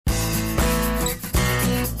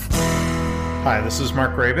Hi, this is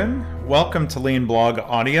Mark Graban. Welcome to Lean Blog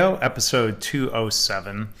Audio, episode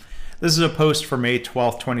 207. This is a post for May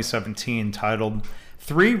 12, 2017, titled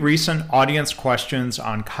 3 Recent Audience Questions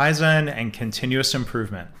on Kaizen and Continuous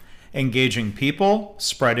Improvement, Engaging People,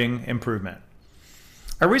 Spreading Improvement.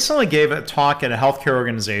 I recently gave a talk at a healthcare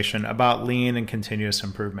organization about lean and continuous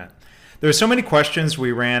improvement. There were so many questions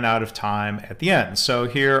we ran out of time at the end, so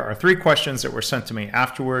here are 3 questions that were sent to me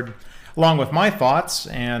afterward, along with my thoughts,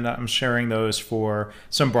 and I'm sharing those for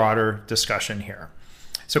some broader discussion here.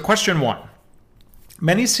 So question 1.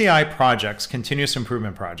 Many CI projects, continuous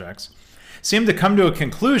improvement projects, seem to come to a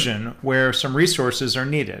conclusion where some resources are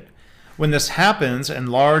needed. When this happens and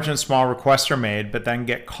large and small requests are made, but then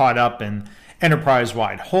get caught up in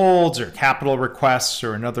enterprise-wide holds or capital requests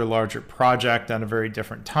or another larger project on a very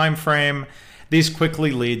different time frame, these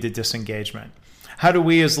quickly lead to disengagement. How do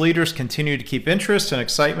we as leaders continue to keep interest and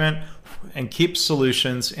excitement and keep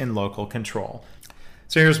solutions in local control?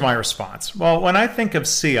 So here's my response. Well, when I think of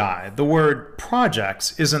CI, the word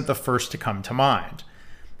projects isn't the first to come to mind.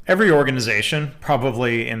 Every organization,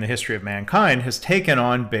 probably in the history of mankind, has taken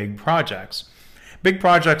on big projects. Big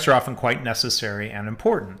projects are often quite necessary and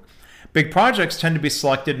important. Big projects tend to be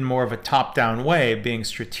selected in more of a top-down way, being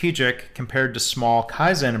strategic compared to small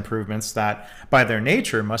Kaizen improvements that, by their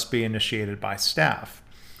nature, must be initiated by staff.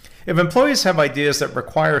 If employees have ideas that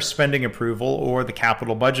require spending approval or the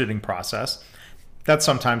capital budgeting process, that's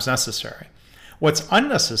sometimes necessary. What's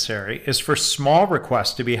unnecessary is for small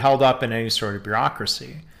requests to be held up in any sort of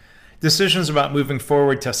bureaucracy. Decisions about moving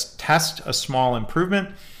forward to test a small improvement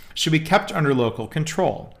should be kept under local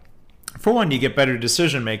control. For one, you get better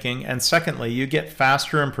decision making, and secondly, you get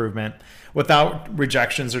faster improvement without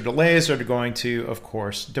rejections or delays that are going to, of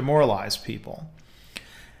course, demoralize people.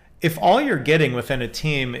 If all you're getting within a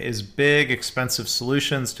team is big, expensive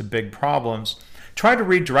solutions to big problems, try to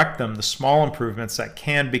redirect them to small improvements that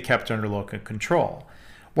can be kept under local control.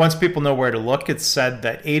 Once people know where to look, it's said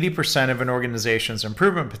that 80% of an organization's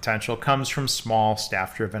improvement potential comes from small,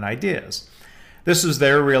 staff-driven ideas. This is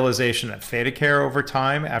their realization at ThedaCare over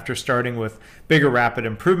time after starting with bigger rapid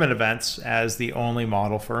improvement events as the only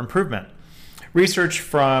model for improvement. Research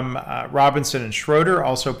from Robinson and Schroeder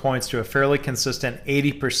also points to a fairly consistent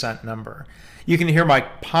 80% number. You can hear my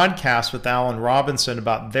podcast with Alan Robinson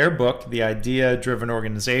about their book, The Idea-Driven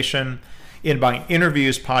Organization, in my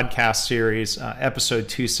Interviews podcast series, episode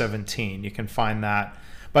 217. You can find that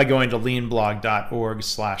by going to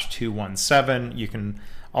leanblog.org/217. You can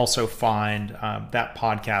also find that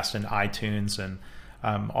podcast in iTunes and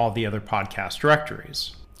all the other podcast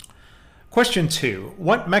directories. Question 2.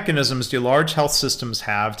 What mechanisms do large health systems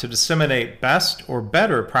have to disseminate best or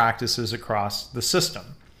better practices across the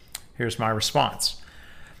system? Here's my response.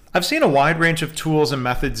 I've seen a wide range of tools and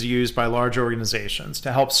methods used by large organizations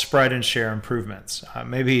to help spread and share improvements.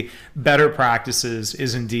 Maybe better practices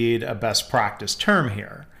is indeed a best practice term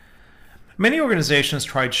here. Many organizations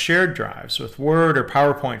tried shared drives with Word or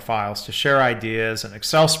PowerPoint files to share ideas and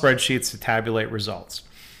Excel spreadsheets to tabulate results.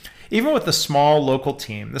 Even with a small local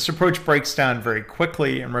team, this approach breaks down very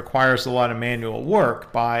quickly and requires a lot of manual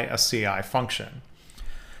work by a CI function.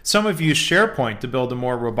 Some have used SharePoint to build a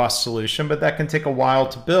more robust solution, but that can take a while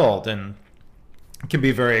to build and can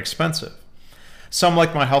be very expensive. Some,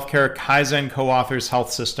 like my healthcare Kaizen co-authors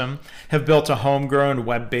health system, have built a homegrown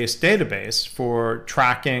web-based database for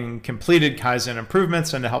tracking completed Kaizen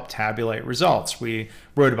improvements and to help tabulate results. We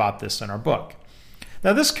wrote about this in our book.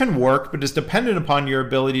 Now, this can work, but is dependent upon your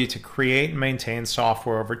ability to create and maintain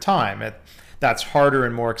software over time. That's harder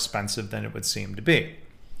and more expensive than it would seem to be.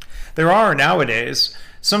 There are nowadays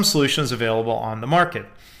some solutions available on the market.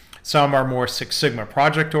 Some are more Six Sigma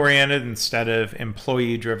project-oriented instead of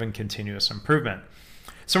employee-driven continuous improvement.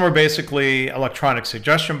 Some are basically electronic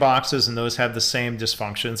suggestion boxes, and those have the same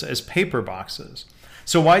dysfunctions as paper boxes.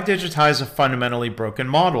 So why digitize a fundamentally broken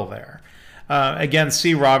model there? Again,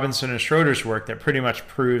 see Robinson and Schroeder's work that pretty much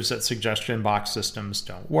proves that suggestion box systems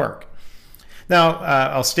don't work. Now,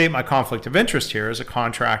 I'll state my conflict of interest here as a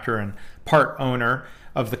contractor and part owner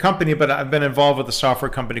of the company, but I've been involved with a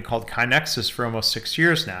software company called KaiNexus for almost 6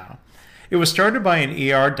 years now. It was started by an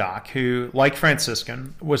ER doc who, like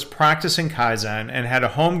Franciscan, was practicing Kaizen and had a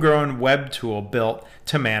homegrown web tool built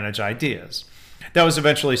to manage ideas. That was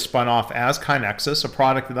eventually spun off as KaiNexus, a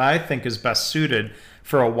product that I think is best suited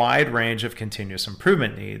for a wide range of continuous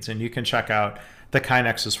improvement needs. And you can check out the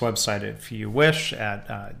KaiNexus website if you wish at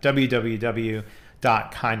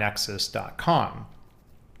www.kainexus.com.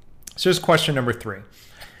 So here's question number 3.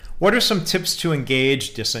 What are some tips to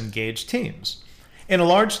engage disengaged teams? In a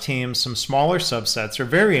large team, some smaller subsets are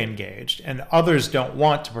very engaged and others don't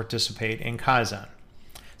want to participate in Kaizen.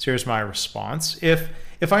 So here's my response.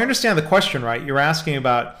 If I understand the question right, you're asking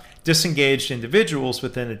about disengaged individuals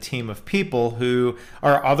within a team of people who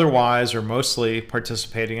are otherwise or mostly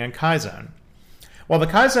participating in Kaizen. While the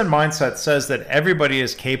Kaizen mindset says that everybody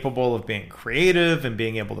is capable of being creative and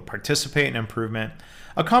being able to participate in improvement,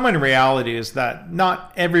 a common reality is that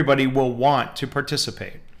not everybody will want to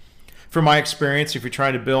participate. From my experience, if you're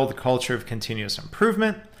trying to build a culture of continuous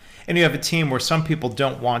improvement and you have a team where some people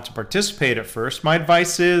don't want to participate at first, my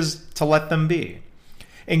advice is to let them be.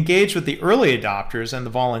 Engage with the early adopters and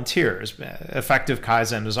the volunteers. Effective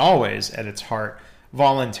Kaizen is always, at its heart,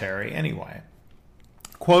 voluntary anyway.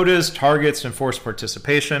 Quotas, targets, and forced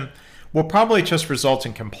participation will probably just result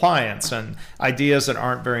in compliance and ideas that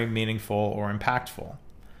aren't very meaningful or impactful.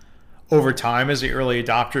 Over time, as the early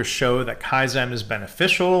adopters show that Kaizen is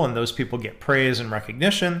beneficial and those people get praise and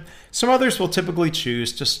recognition, some others will typically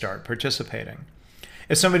choose to start participating.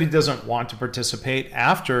 If somebody doesn't want to participate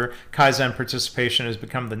after Kaizen participation has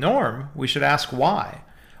become the norm, we should ask why.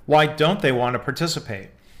 Why don't they want to participate?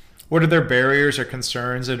 What are their barriers or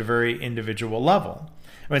concerns at a very individual level?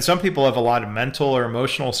 I mean, some people have a lot of mental or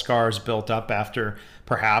emotional scars built up after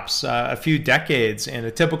perhaps a few decades in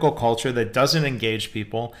a typical culture that doesn't engage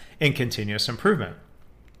people in continuous improvement.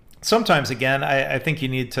 Sometimes, again, I think you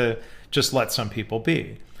need to just let some people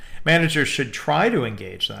be. Managers should try to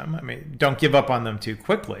engage them. I mean, don't give up on them too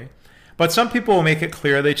quickly. But some people will make it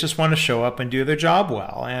clear they just want to show up and do their job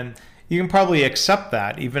well. And you can probably accept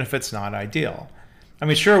that even if it's not ideal. I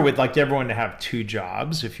mean, sure, we'd like everyone to have two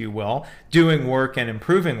jobs, if you will, doing work and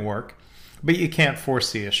improving work, but you can't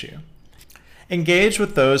force the issue. Engage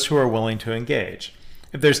with those who are willing to engage.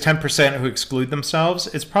 If there's 10% who exclude themselves,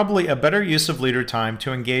 it's probably a better use of leader time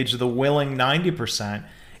to engage the willing 90%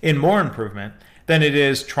 in more improvement than it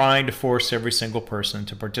is trying to force every single person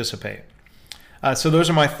to participate. So those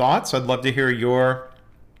are my thoughts. I'd love to hear your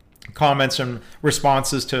comments and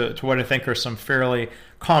responses to what I think are some fairly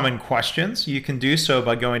common questions. You can do so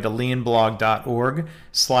by going to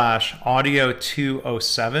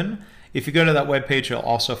leanblog.org/audio207. If you go to that webpage, you'll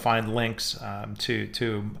also find links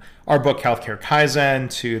to our book, Healthcare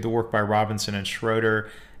Kaizen, to the work by Robinson and Schroeder,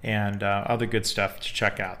 and other good stuff to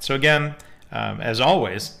check out. So again, as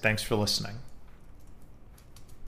always, thanks for listening.